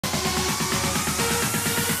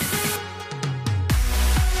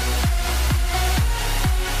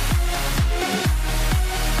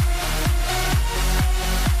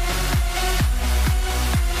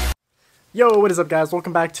Yo, what is up guys?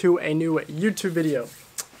 Welcome back to a new YouTube video.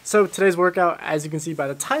 So today's workout, as you can see by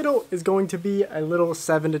the title, is going to be a little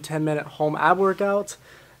 7 to 10 minute home ab workout.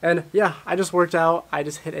 And yeah, I just worked out. I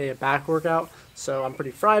just hit a back workout, so I'm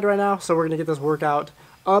pretty fried right now. So we're gonna get this workout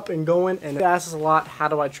up and going. And it asks a lot, how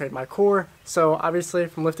do I train my core? So obviously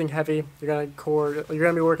from lifting heavy, you're gonna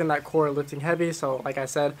be working that core lifting heavy. So like I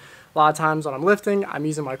said, a lot of times when I'm lifting, I'm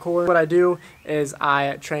using my core. What I do is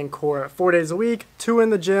I train core 4 days a week, 2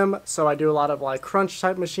 in the gym. So I do a lot of like crunch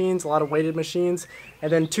type machines, a lot of weighted machines.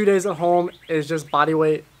 And then 2 days at home is just body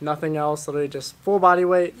weight, nothing else, literally just full body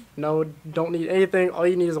weight. No, don't need anything. All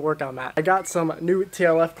you need is a workout mat. I got some new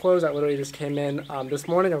TLF clothes that literally just came in this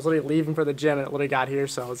morning. I was literally leaving for the gym and it literally got here,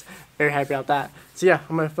 so I was very happy about that. So yeah,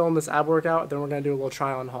 I'm gonna film this ab workout, then we're gonna do a little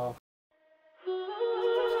try on haul.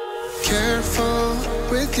 Careful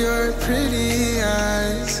with your pretty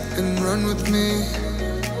eyes and run with me.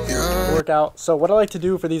 Workout. So what I like to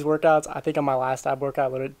do for these workouts, I think on my last ab workout,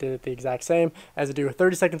 I literally did it the exact same, as I do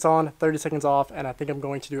 30 seconds on, 30 seconds off, and I think I'm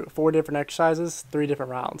going to do 4 different exercises, 3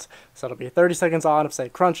 different rounds. So it'll be 30 seconds on of say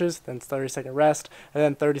crunches, then 30-second rest, and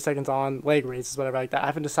then 30 seconds on leg raises, whatever like that. I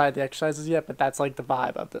haven't decided the exercises yet, but that's like the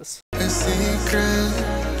vibe of this. A secret.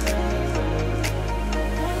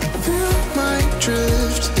 Feel my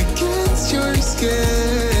drift against your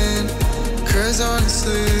skin, 'cause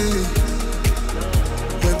honestly,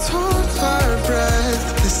 let's hold our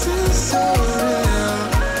breath, this is so real.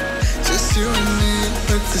 Just you and me,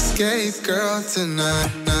 let's escape, girl,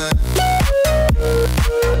 tonight.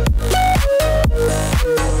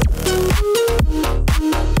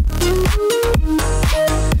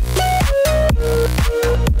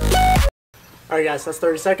 Alright guys, that's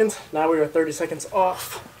 30 seconds. Now we are 30 seconds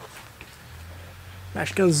off. I'm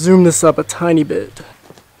actually going to zoom this up a tiny bit.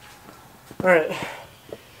 Alright,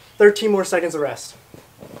 13 more seconds of rest.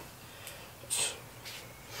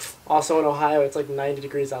 Also in Ohio, it's like 90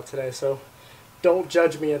 degrees out today, so don't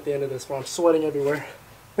judge me at the end of this one. I'm sweating everywhere.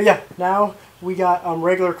 But yeah, now we got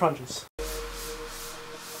regular crunches.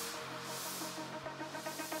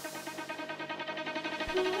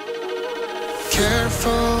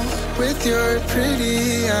 Careful with your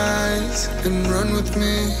pretty eyes and run with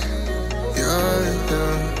me. Yeah.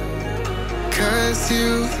 'Cause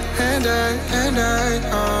you and I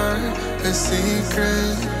are a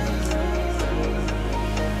secret.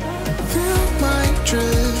 Feel my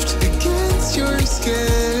drift against your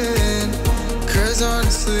skin, 'cause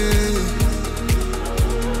honestly,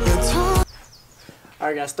 let's hold.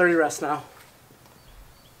 Alright guys, 30 rests now.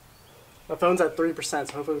 My phone's at 3%,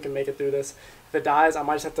 so hopefully we can make it through this. If it dies, I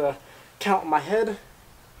might just have to count in my head.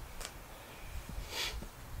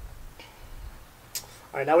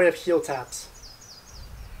 Alright, now we have heel taps.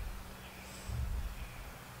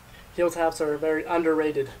 Heel taps are very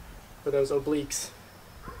underrated for those obliques.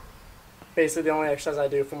 Basically the only exercise I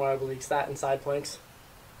do for my obliques, that and side planks.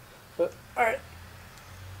 But, alright.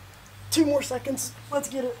 2 more seconds. Let's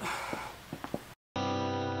get it.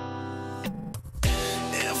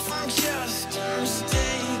 If I just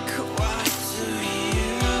mistake, what do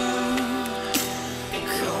you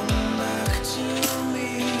come back to me?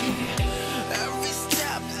 Every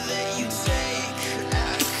step that you take, I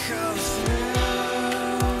come through.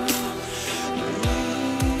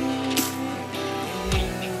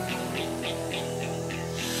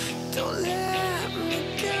 Don't let me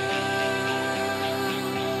go.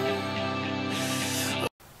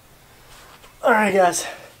 Alright guys,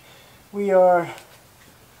 we are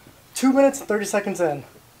 2 minutes and 30 seconds in.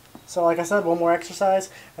 So like I said, one more exercise,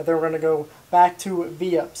 and then we're going to go back to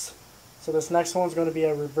V-ups. So this next one's going to be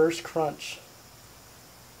a reverse crunch.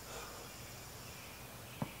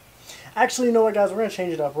 Actually, you know what guys, we're going to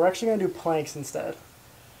change it up. We're actually going to do planks instead.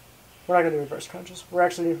 We're not going to do reverse crunches. We're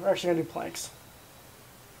actually going to do planks.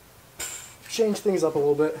 Change things up a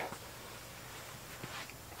little bit.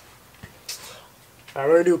 Alright,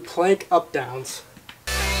 we're going to do plank up downs.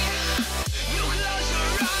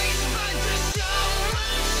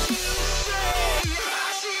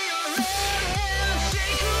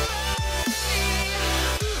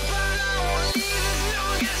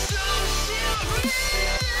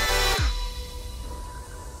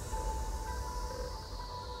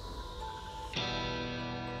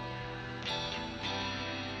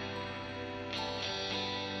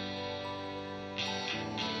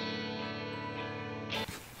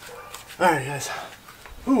 Alright guys,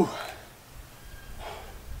 whew.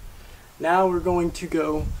 Now we're going to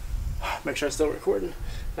go, make sure I'm still recording.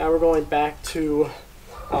 Now we're going back to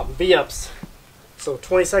V-ups. So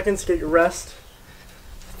 20 seconds to get your rest.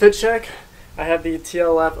 Fit check, I have the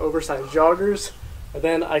TLF oversized joggers, and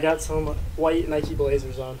then I got some white Nike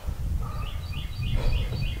Blazers on.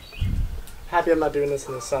 Happy I'm not doing this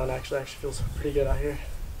in the sun. Actually feels pretty good out here.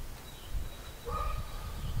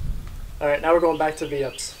 Alright, now we're going back to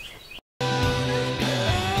V-ups.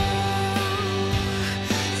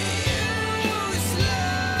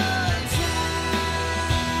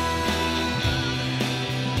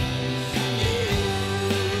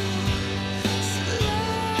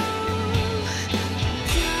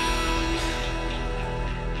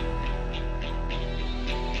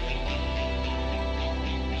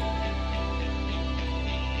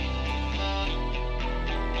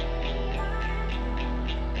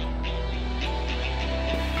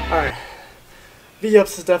 Alright,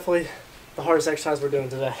 V-ups is definitely the hardest exercise we're doing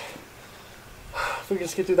today. If we can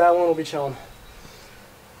just get through that one, we'll be chilling.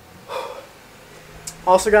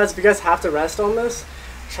 Also guys, if you guys have to rest on this,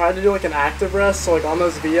 try to do like an active rest. So like on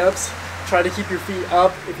those V-ups, try to keep your feet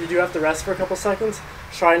up. If you do have to rest for a couple seconds,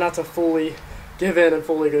 try not to fully give in and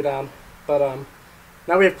fully go down. But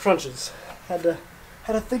now we have crunches. Had to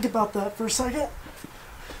think about that for a second.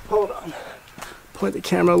 Hold on. Point the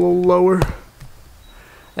camera a little lower.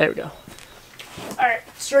 There we go. Alright,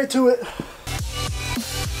 straight to it.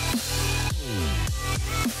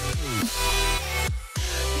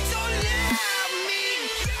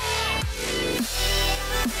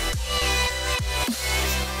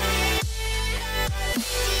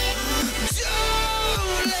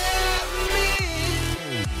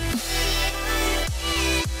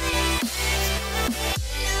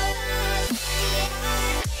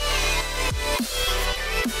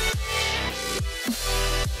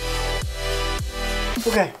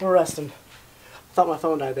 Okay, we're resting. I thought my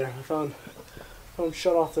phone died there. My phone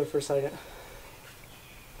shut off there for a second.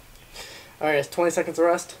 Alright, it's 20 seconds of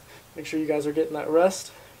rest. Make sure you guys are getting that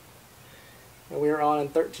rest. And we are on in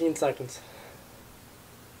 13 seconds.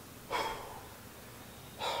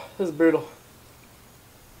 This is brutal.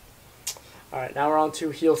 Alright, now we're on to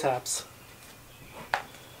heel taps.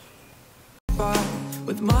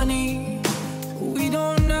 With money, we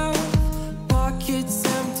don't know. Pockets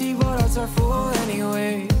empty, but hearts are full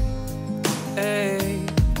anyway. Hey,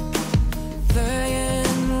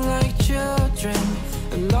 playing like children,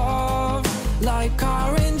 and love like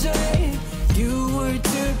orange. You were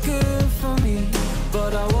too good for me,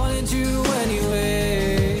 but I wanted you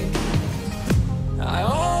anyway. I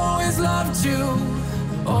always loved you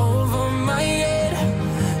over my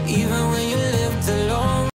head, even when you lived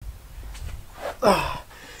alone.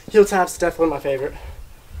 Heel taps definitely my favorite.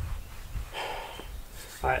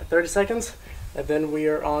 Alright, 30 seconds, and then we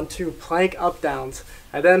are on to plank up downs,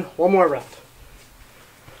 and then one more round.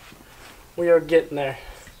 We are getting there.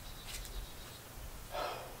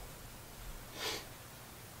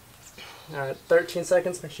 Alright, 13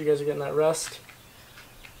 seconds, make sure you guys are getting that rest.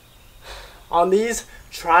 On these,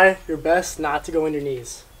 try your best not to go on your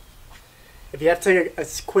knees. If you have to take a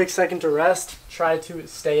quick second to rest, try to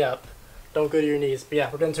stay up. Don't go to your knees. But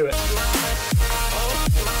yeah, we're getting to it.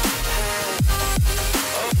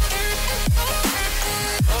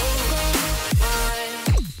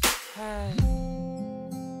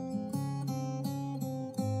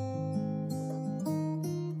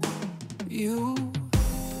 You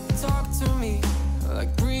talk to me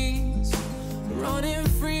like breeze, running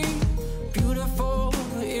free, beautiful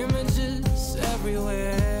images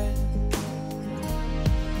everywhere.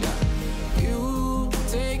 Yeah. You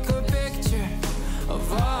take a picture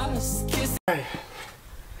of us kissing. Alright,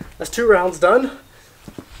 that's 2 rounds done.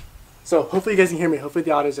 So hopefully you guys can hear me. Hopefully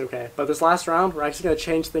the audio is okay. But this last round, we're actually going to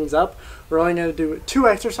change things up. We're only going to do 2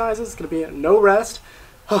 exercises. It's going to be no rest.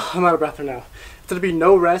 Oh, I'm out of breath right now. It's going to be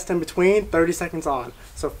no rest in between, 30 seconds on.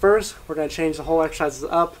 So first, we're going to change the whole exercises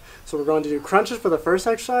up. So we're going to do crunches for the first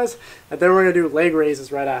exercise, and then we're going to do leg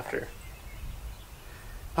raises right after.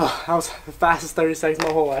 Oh, that was the fastest 30 seconds of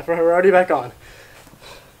my whole life. We're already back on.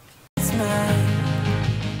 Say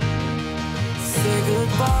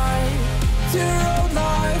goodbye to your old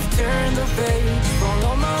life, turn the page, fall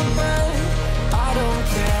on my bed. I don't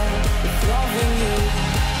care if loving you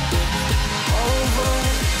over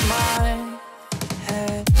my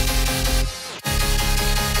head.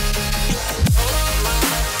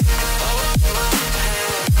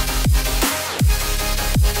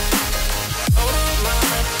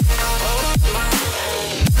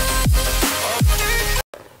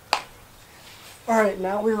 Alright,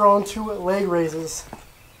 now we're on to leg raises.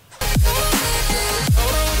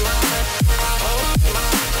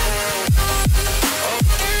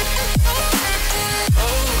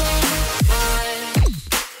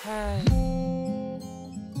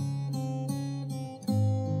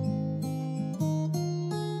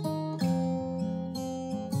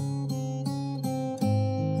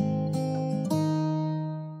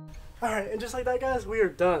 Alright, and just like that guys, we are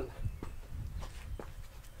done.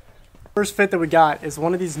 First fit that we got is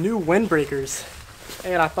one of these new windbreakers,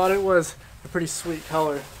 and I thought it was a pretty sweet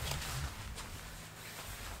color.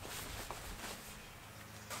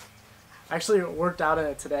 I actually worked out in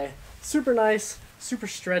it today. Super nice, super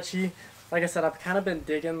stretchy. Like I said, I've kind of been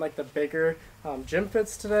digging like the bigger gym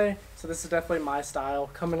fits today, so this is definitely my style.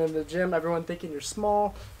 Coming into the gym, everyone thinking you're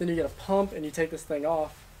small, then you get a pump and you take this thing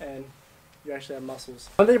off and you actually have muscles.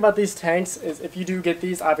 One thing about these tanks is if you do get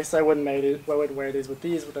these, obviously I wouldn't wear these with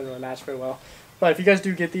these, but they don't really match very well. But if you guys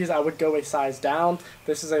do get these, I would go a size down.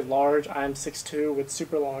 This is a large. I am 6'2" with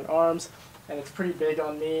super long arms, and it's pretty big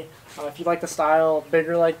on me. If you like the style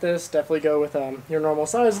bigger like this, definitely go with your normal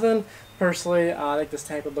size then. Personally, I think this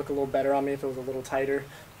tank would look a little better on me if it was a little tighter,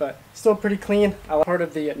 but still pretty clean. I like part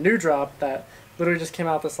of the new drop that literally just came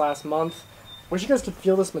out this last month. Wish you guys could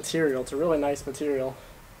feel this material. It's a really nice material.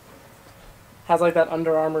 Has like that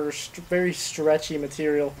Under Armour very stretchy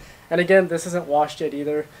material. And again, this isn't washed yet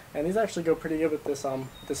either, and these actually go pretty good with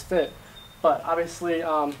this fit. But obviously,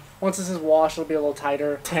 once this is washed, it'll be a little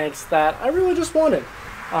tighter. Tanks that I really just wanted.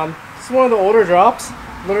 This is one of the older drops,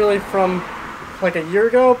 literally from like a year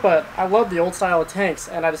ago, but I love the old style of tanks,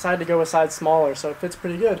 and I decided to go a size smaller, so it fits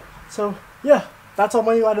pretty good. So yeah, that's all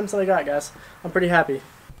my new items that I got, guys. I'm pretty happy.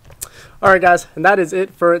 Alright guys, and that is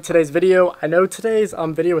it for today's video. I know today's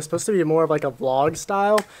video was supposed to be more of like a vlog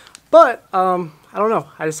style, but I don't know.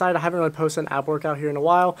 I decided I haven't really posted an ab workout here in a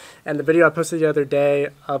while, and the video I posted the other day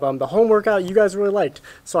of the home workout you guys really liked,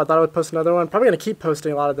 so I thought I would post another one. Probably going to keep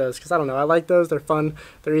posting a lot of those because I don't know. I like those. They're fun.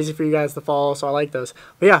 They're easy for you guys to follow, so I like those.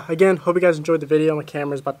 But yeah, again, hope you guys enjoyed the video. My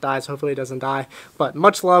camera's about to die, so hopefully it doesn't die. But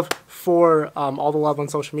much love for all the love on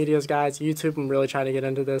social medias, guys. YouTube, I'm really trying to get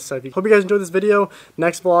into this, so hope you guys enjoyed this video.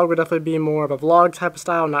 Next vlog will definitely be more of a vlog type of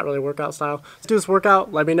style, not really workout style. Let's do this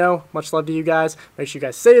workout. Let me know. Much love to you guys. Make sure you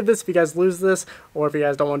guys save this if you guys lose this, or if you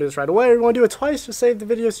guys don't want to do this right away, or you want to do it twice, just save the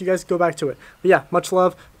video so you guys can go back to it. But yeah, much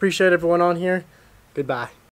love. Appreciate everyone on here. Goodbye.